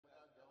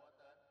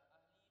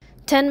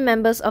10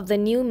 members of the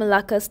new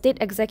Melaka State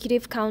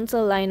Executive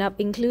Council lineup,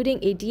 including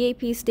a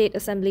DAP State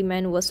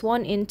Assemblyman, were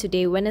sworn in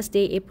today,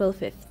 Wednesday, April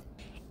 5th.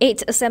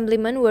 8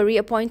 assemblymen were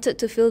reappointed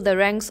to fill the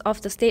ranks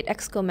of the state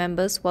exco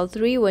members, while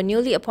 3 were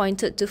newly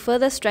appointed to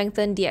further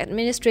strengthen the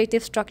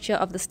administrative structure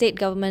of the state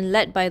government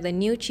led by the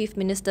new Chief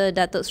Minister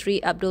Datuk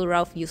Sri Abdul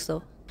Rauf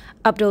Yusoh.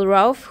 Abdul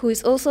Rauf, who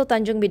is also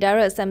Tanjung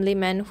Bidara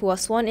assemblyman who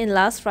was sworn in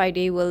last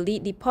Friday, will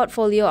lead the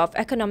portfolio of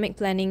economic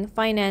planning,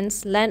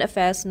 finance, land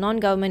affairs,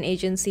 non-government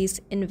agencies,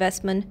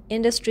 investment,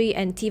 industry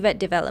and TVET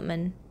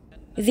development.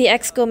 The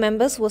exco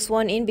members were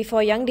sworn in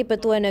before Yang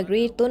di-Pertua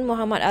Negeri Tun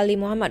Muhammad Ali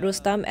Muhammad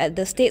Rustam at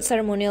the State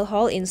Ceremonial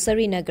Hall in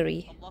Seri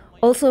Negeri.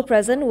 Also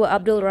present were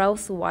Abdul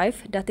Rauf's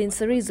wife, Datin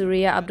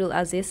Zuriiyah Abdul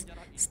Aziz,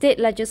 State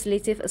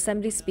Legislative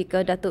Assembly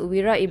Speaker Datuk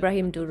Wira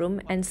Ibrahim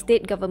Durum, and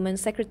State Government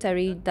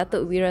Secretary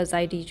Datuk Wira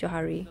Zaidi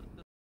Johari.